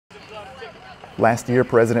Last year,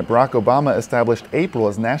 President Barack Obama established April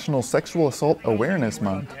as National Sexual Assault Awareness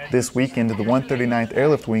Month. This weekend, the 139th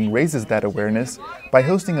Airlift Wing raises that awareness by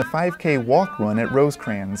hosting a 5K walk run at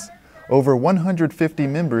Rosecrans. Over 150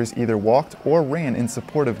 members either walked or ran in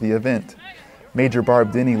support of the event. Major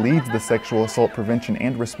Barb Denny leads the Sexual Assault Prevention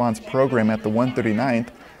and Response Program at the 139th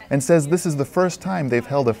and says this is the first time they've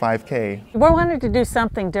held a 5K. We wanted to do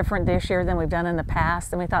something different this year than we've done in the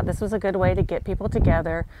past, and we thought this was a good way to get people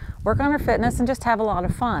together, work on our fitness, and just have a lot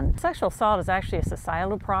of fun. Sexual assault is actually a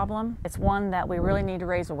societal problem. It's one that we really need to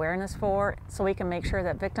raise awareness for so we can make sure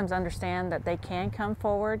that victims understand that they can come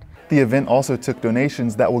forward. The event also took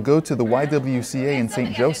donations that will go to the YWCA in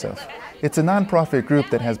St. Joseph. It's a nonprofit group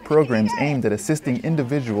that has programs aimed at assisting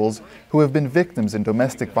individuals who have been victims in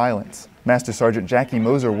domestic violence. Master Sergeant Jackie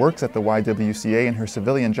Moser works at the YWCA in her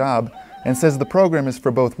civilian job and says the program is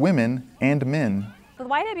for both women and men. The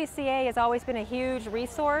YWCA has always been a huge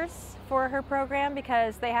resource for her program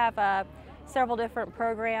because they have several different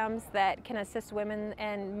programs that can assist women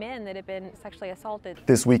and men that have been sexually assaulted.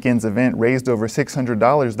 This weekend's event raised over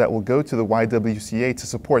 $600 that will go to the YWCA to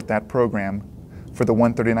support that program. For the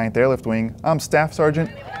 139th Airlift Wing, I'm Staff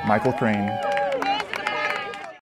Sergeant Michael Crane.